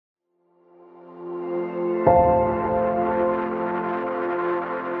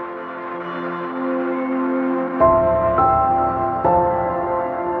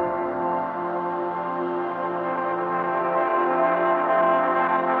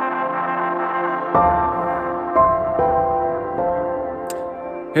Hey,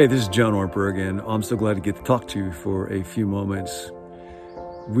 this is John Ortberg, and I'm so glad to get to talk to you for a few moments.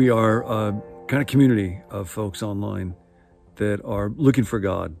 We are a kind of community of folks online that are looking for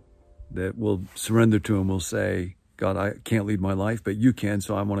God, that will surrender to Him, will say, God, I can't lead my life, but you can,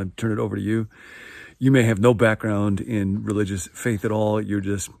 so I want to turn it over to you. You may have no background in religious faith at all. You're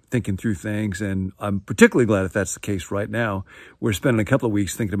just thinking through things, and I'm particularly glad if that's the case right now. We're spending a couple of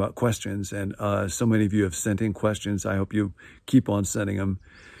weeks thinking about questions, and so many of you have sent in questions. I hope you keep on sending them.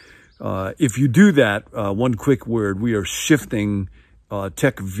 If you do that, one quick word, we are shifting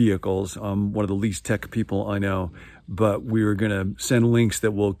tech vehicles. I'm one of the least tech people I know, but we're going to send links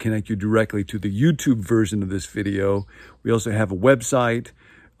that will connect you directly to the YouTube version of this video. We also have a website,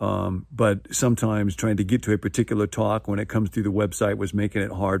 but sometimes trying to get to a particular talk when it comes through the website was making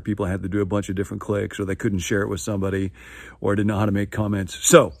it hard. People had to do a bunch of different clicks, or they couldn't share it with somebody, or didn't know how to make comments.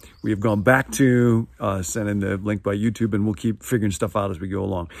 So we have gone back to sending the link by YouTube, and we'll keep figuring stuff out as we go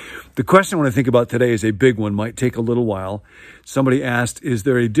along. The question I want to think about today is a big one, might take a little while. Somebody asked, is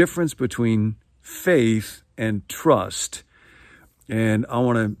there a difference between faith and trust? And I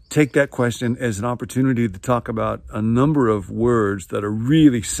want to take that question as an opportunity to talk about a number of words that are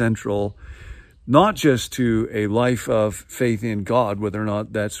really central, not just to a life of faith in God, whether or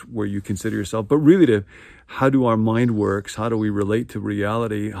not that's where you consider yourself, but really to how do our mind works? How do we relate to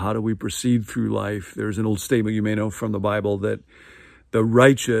reality? How do we proceed through life? There's an old statement you may know from the Bible that the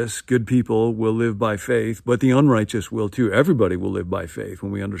righteous, good people will live by faith, but the unrighteous will too. Everybody will live by faith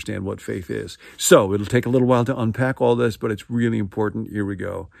when we understand what faith is. So it'll take a little while to unpack all this, but it's really important. Here we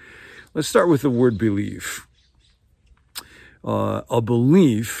go. Let's start with the word belief. A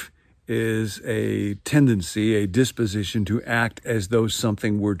belief is a tendency, a disposition to act as though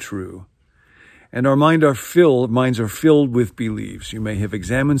something were true. And our minds are filled with beliefs. You may have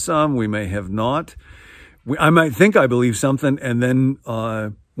examined some, we may have not. I might think I believe something, and then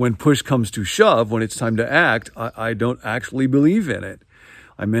when push comes to shove, when it's time to act, I don't actually believe in it.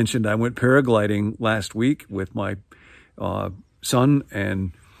 I mentioned I went paragliding last week with my son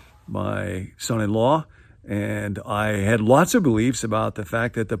and my son-in-law, and I had lots of beliefs about the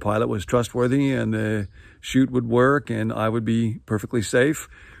fact that the pilot was trustworthy and the chute would work and I would be perfectly safe.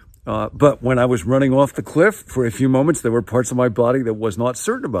 But when I was running off the cliff for a few moments, there were parts of my body that was not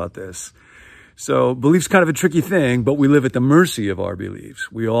certain about this. So belief's kind of a tricky thing, but we live at the mercy of our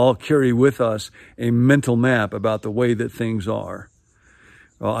beliefs. We all carry with us a mental map about the way that things are.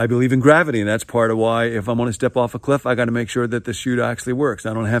 I believe in gravity, and that's part of why if I'm going to step off a cliff, I got to make sure that the chute actually works.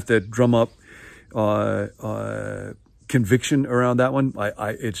 I don't have to drum up conviction around that one.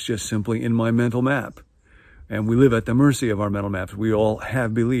 It's just simply in my mental map. And we live at the mercy of our mental maps. We all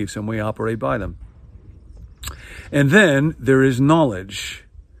have beliefs, and we operate by them. And then there is knowledge.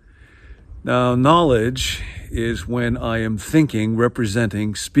 Now, knowledge is when I am thinking,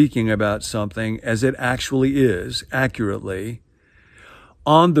 representing, speaking about something as it actually is, accurately,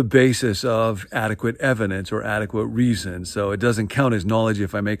 on the basis of adequate evidence or adequate reason. So it doesn't count as knowledge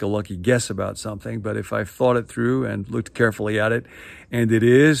if I make a lucky guess about something, but if I've thought it through and looked carefully at it, and it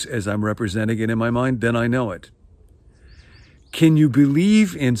is as I'm representing it in my mind, then I know it. Can you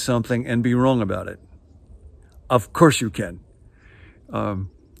believe in something and be wrong about it? Of course you can.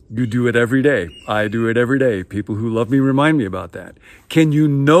 You do it every day. I do it every day. People who love me remind me about that. Can you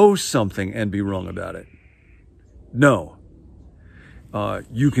know something and be wrong about it? No.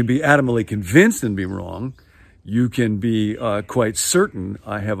 You can be adamantly convinced and be wrong. You can be quite certain.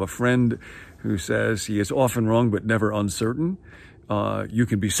 I have a friend who says he is often wrong but never uncertain. You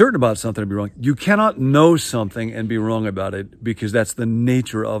can be certain about something and be wrong. You cannot know something and be wrong about it because that's the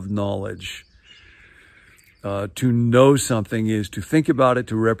nature of knowledge. To know something is to think about it,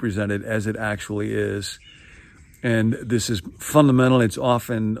 to represent it as it actually is. And this is fundamental. It's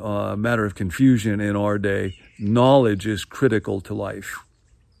often a matter of confusion in our day. Knowledge is critical to life.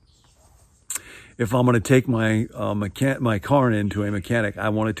 If I'm going to take my car into a mechanic, I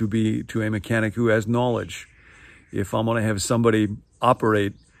want it to be to a mechanic who has knowledge. If I'm going to have somebody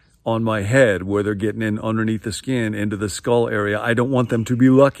operate on my head where they're getting in underneath the skin into the skull area, I don't want them to be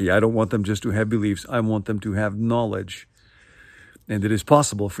lucky. I don't want them just to have beliefs. I want them to have knowledge. And it is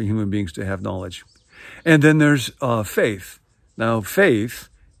possible for human beings to have knowledge. And then there's faith. Now, faith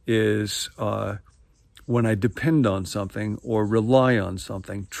is when I depend on something or rely on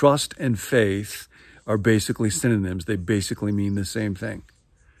something. Trust and faith are basically synonyms. They basically mean the same thing.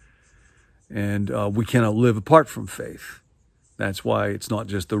 And we cannot live apart from faith. That's why it's not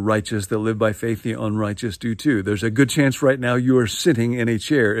just the righteous that live by faith, the unrighteous do too. There's a good chance right now you are sitting in a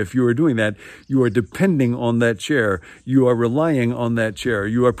chair. If you are doing that, you are depending on that chair. You are relying on that chair.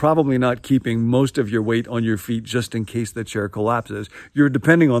 You are probably not keeping most of your weight on your feet just in case the chair collapses. You're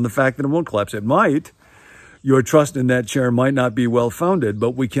depending on the fact that it won't collapse. It might. Your trust in that chair might not be well-founded,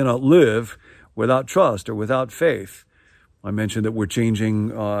 but we cannot live without trust or without faith. I mentioned that we're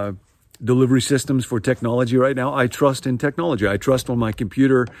changing delivery systems for technology right now. I trust in technology. I trust on my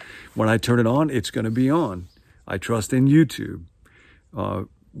computer. When I turn it on, it's going to be on. I trust in YouTube.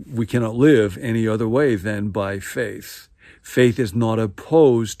 We cannot live any other way than by faith. Faith is not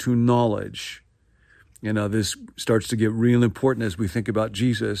opposed to knowledge. You know, this starts to get real important as we think about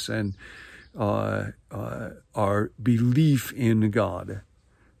Jesus and our belief in God.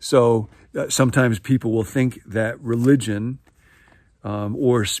 So sometimes people will think that religion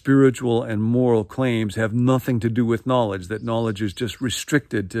or spiritual and moral claims have nothing to do with knowledge, that knowledge is just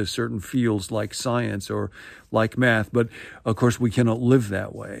restricted to certain fields like science or like math. But of course, we cannot live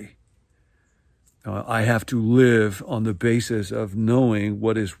that way. I have to live on the basis of knowing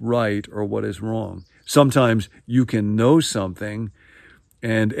what is right or what is wrong. Sometimes you can know something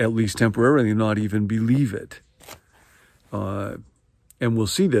and at least temporarily not even believe it. And we'll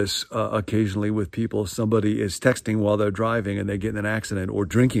see this occasionally with people. Somebody is texting while they're driving and they get in an accident, or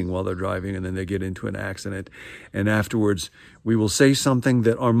drinking while they're driving and then they get into an accident. And afterwards, we will say something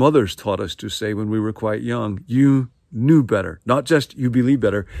that our mothers taught us to say when we were quite young. You knew better. Not just you believe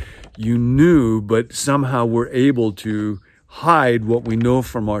better. You knew, but somehow were able to hide what we know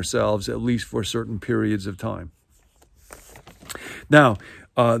from ourselves, at least for certain periods of time. Now,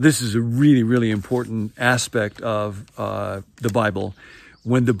 this is a really, really important aspect of the Bible.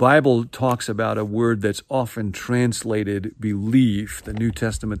 When the Bible talks about a word that's often translated belief, the New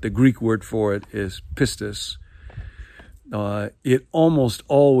Testament, the Greek word for it is pistis. It almost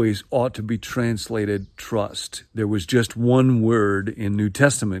always ought to be translated trust. There was just one word in New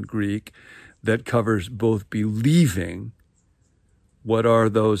Testament Greek that covers both believing, what are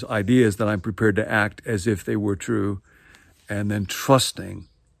those ideas that I'm prepared to act as if they were true, and then trusting,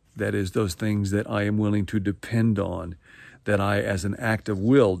 that is, those things that I am willing to depend on, that I, as an act of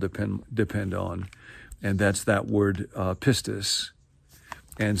will, depend on. And that's that word pistis.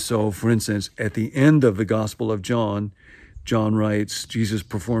 And so, for instance, at the end of the Gospel of John, John writes, Jesus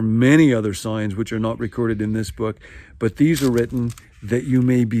performed many other signs which are not recorded in this book, but these are written that you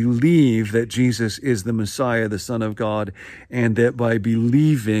may believe that Jesus is the Messiah, the Son of God, and that by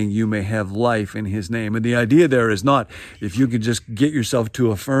believing you may have life in his name. And the idea there is not if you can just get yourself to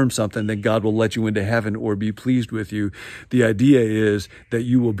affirm something, then God will let you into heaven or be pleased with you. The idea is that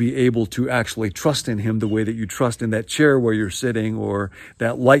you will be able to actually trust in him the way that you trust in that chair where you're sitting or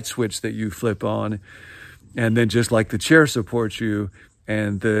that light switch that you flip on. And then just like the chair supports you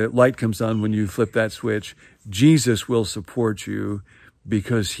and the light comes on when you flip that switch, Jesus will support you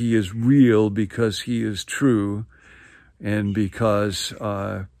because he is real, because he is true, and because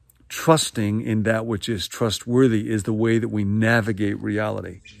trusting in that which is trustworthy is the way that we navigate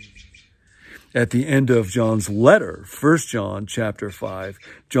reality. At the end of John's letter, 1 John chapter 5,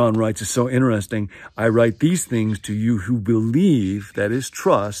 John writes, it's so interesting, I write these things to you who believe, that is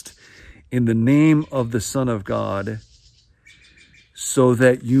trust, in the name of the Son of God, so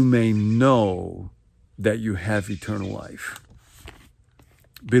that you may know that you have eternal life.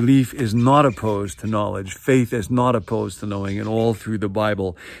 Belief is not opposed to knowledge. Faith is not opposed to knowing. And all through the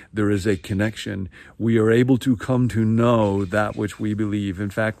Bible, there is a connection. We are able to come to know that which we believe. In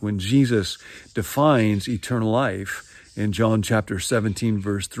fact, when Jesus defines eternal life in John chapter 17,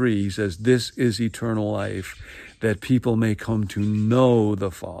 verse 3, he says, this is eternal life, that people may come to know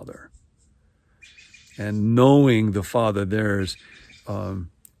the Father. And knowing the Father, there's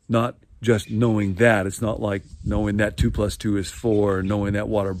not just knowing that. It's not like knowing that 2 + 2 is 4, knowing that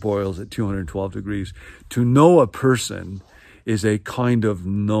water boils at 212 degrees. To know a person is a kind of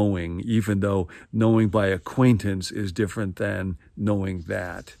knowing, even though knowing by acquaintance is different than knowing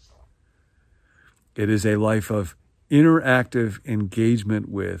that. It is a life of interactive engagement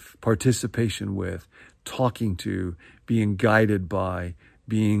with, participation with, talking to, being guided by,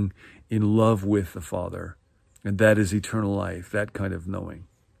 being in love with the Father. And that is eternal life, that kind of knowing.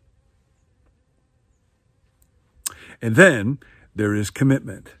 And then there is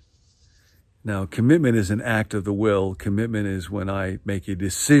commitment. Now, commitment is an act of the will. Commitment is when I make a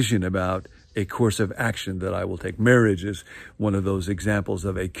decision about a course of action that I will take. Marriage is one of those examples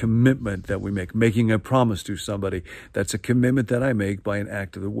of a commitment that we make. Making a promise to somebody, that's a commitment that I make by an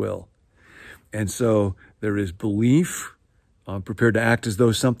act of the will. And so there is belief. I'm prepared to act as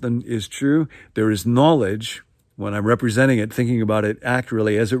though something is true. There is knowledge. when I'm representing it, thinking about it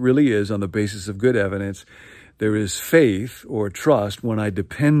accurately as it really is on the basis of good evidence. There is faith or trust when I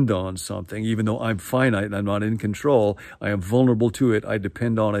depend on something, even though I'm finite and I'm not in control. I am vulnerable to it. I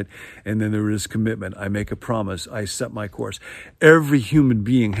depend on it. And then there is commitment. I make a promise. I set my course. Every human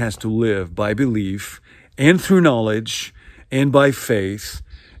being has to live by belief and through knowledge and by faith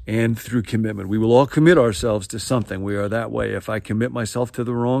and through commitment. We will all commit ourselves to something. We are that way. If I commit myself to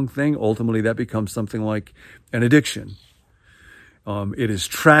the wrong thing, ultimately that becomes something like an addiction. It is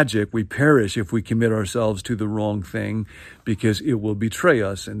tragic. We perish if we commit ourselves to the wrong thing because it will betray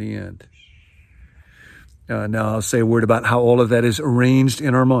us in the end. Now I'll say a word about how all of that is arranged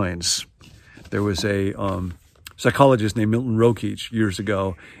in our minds. There was a psychologist named Milton Rokeach years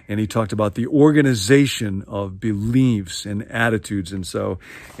ago, and he talked about the organization of beliefs and attitudes.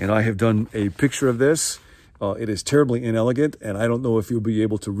 And I have done a picture of this. It is terribly inelegant, and I don't know if you'll be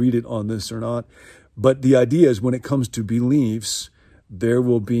able to read it on this or not. But the idea is when it comes to beliefs, there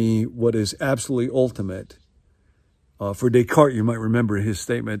will be what is absolutely ultimate. For Descartes, you might remember his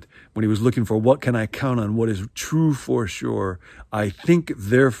statement when he was looking for what can I count on, what is true for sure. I think,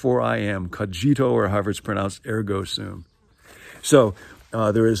 therefore I am. Cogito, or however it's pronounced, ergo sum. So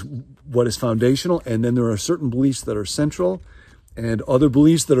there is what is foundational, and then there are certain beliefs that are central, and other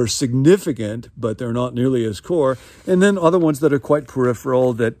beliefs that are significant, but they're not nearly as core, and then other ones that are quite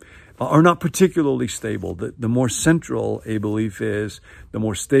peripheral that are not particularly stable. The more central a belief is, the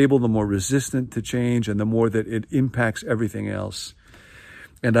more stable, the more resistant to change, and the more that it impacts everything else.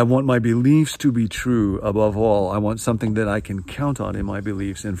 And I want my beliefs to be true above all. I want something that I can count on in my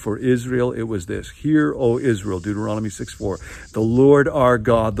beliefs. And for Israel, it was this. Hear, O Israel, Deuteronomy 6:4. The Lord our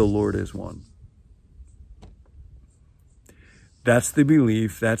God, the Lord is one. That's the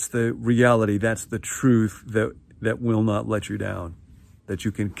belief, that's the reality, that's the truth that will not let you down, that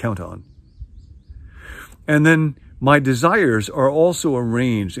you can count on. And then my desires are also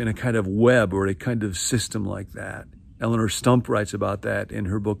arranged in a kind of web or a kind of system like that. Eleanor Stump writes about that in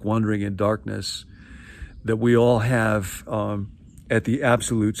her book, Wandering in Darkness, that we all have at the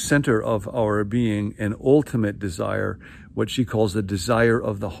absolute center of our being an ultimate desire, what she calls the desire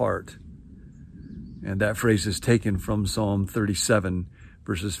of the heart. And that phrase is taken from Psalm 37,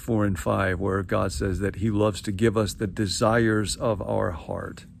 verses 4 and 5, where God says that he loves to give us the desires of our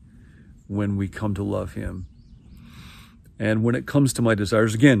heart when we come to love him. And when it comes to my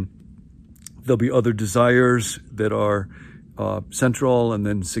desires, again, there'll be other desires that are central and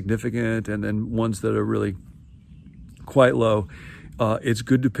then significant, and then ones that are really quite low. It's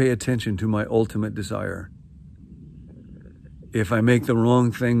good to pay attention to my ultimate desire. If I make the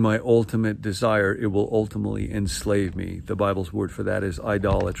wrong thing my ultimate desire, it will ultimately enslave me. The Bible's word for that is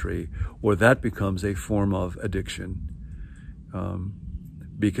idolatry, or that becomes a form of addiction.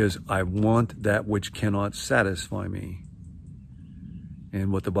 Because I want that which cannot satisfy me.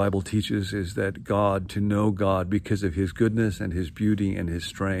 And what the Bible teaches is that to know God because of his goodness and his beauty and his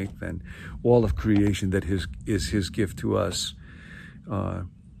strength and all of creation that is his gift to us,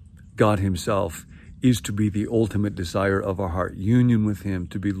 God himself is to be the ultimate desire of our heart. Union with him,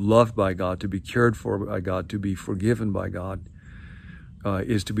 to be loved by God, to be cared for by God, to be forgiven by God,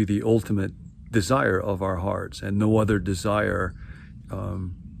 is to be the ultimate desire of our hearts. And no other desire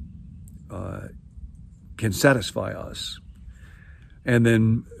can satisfy us. And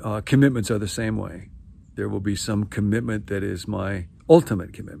then commitments are the same way. There will be some commitment that is my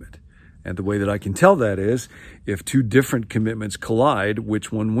ultimate commitment. And the way that I can tell that is if two different commitments collide,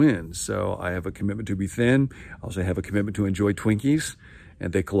 which one wins? So I have a commitment to be thin. I also have a commitment to enjoy Twinkies,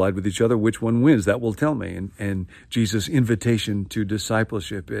 and they collide with each other. Which one wins? That will tell me. And Jesus' invitation to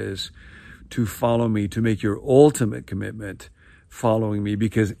discipleship is to follow me, to make your ultimate commitment following me,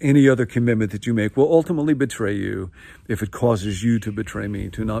 because any other commitment that you make will ultimately betray you if it causes you to betray me,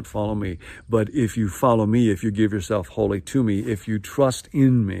 to not follow me. But if you follow me, if you give yourself wholly to me, if you trust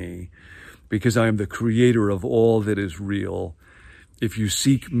in me, because I am the creator of all that is real, if you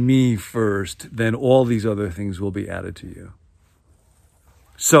seek me first, then all these other things will be added to you.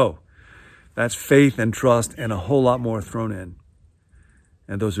 So that's faith and trust and a whole lot more thrown in.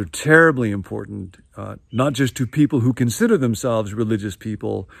 And those are terribly important, not just to people who consider themselves religious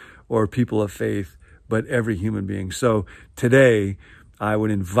people or people of faith, but every human being. So today, I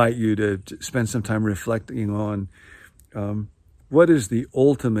would invite you to spend some time reflecting on what is the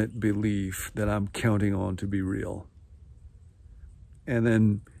ultimate belief that I'm counting on to be real? And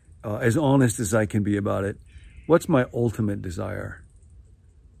then, as honest as I can be about it, what's my ultimate desire?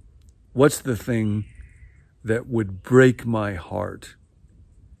 What's the thing that would break my heart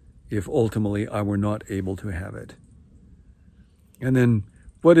if ultimately I were not able to have it? And then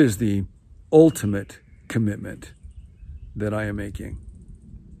what is the ultimate commitment that I am making.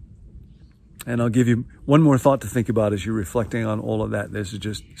 And I'll give you one more thought to think about as you're reflecting on all of that. This is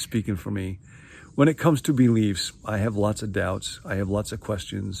just speaking for me. When it comes to beliefs, I have lots of doubts. I have lots of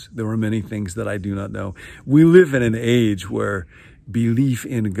questions. There are many things that I do not know. We live in an age where belief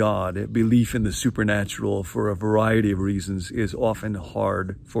in God, belief in the supernatural for a variety of reasons is often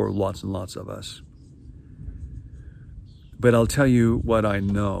hard for lots and lots of us. But I'll tell you what I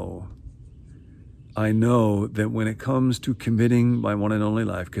know. I know that when it comes to committing my one and only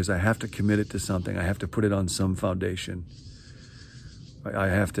life, because I have to commit it to something, I have to put it on some foundation. I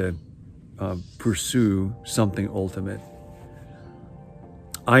have to pursue something ultimate.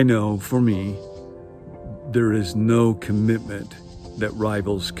 I know for me, there is no commitment that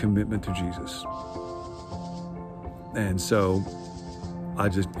rivals commitment to Jesus. And so I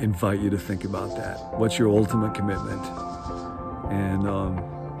just invite you to think about that. What's your ultimate commitment? And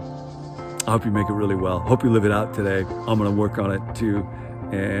I hope you make it really well. Hope you live it out today. I'm going to work on it too.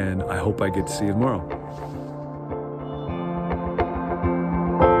 And I hope I get to see you tomorrow.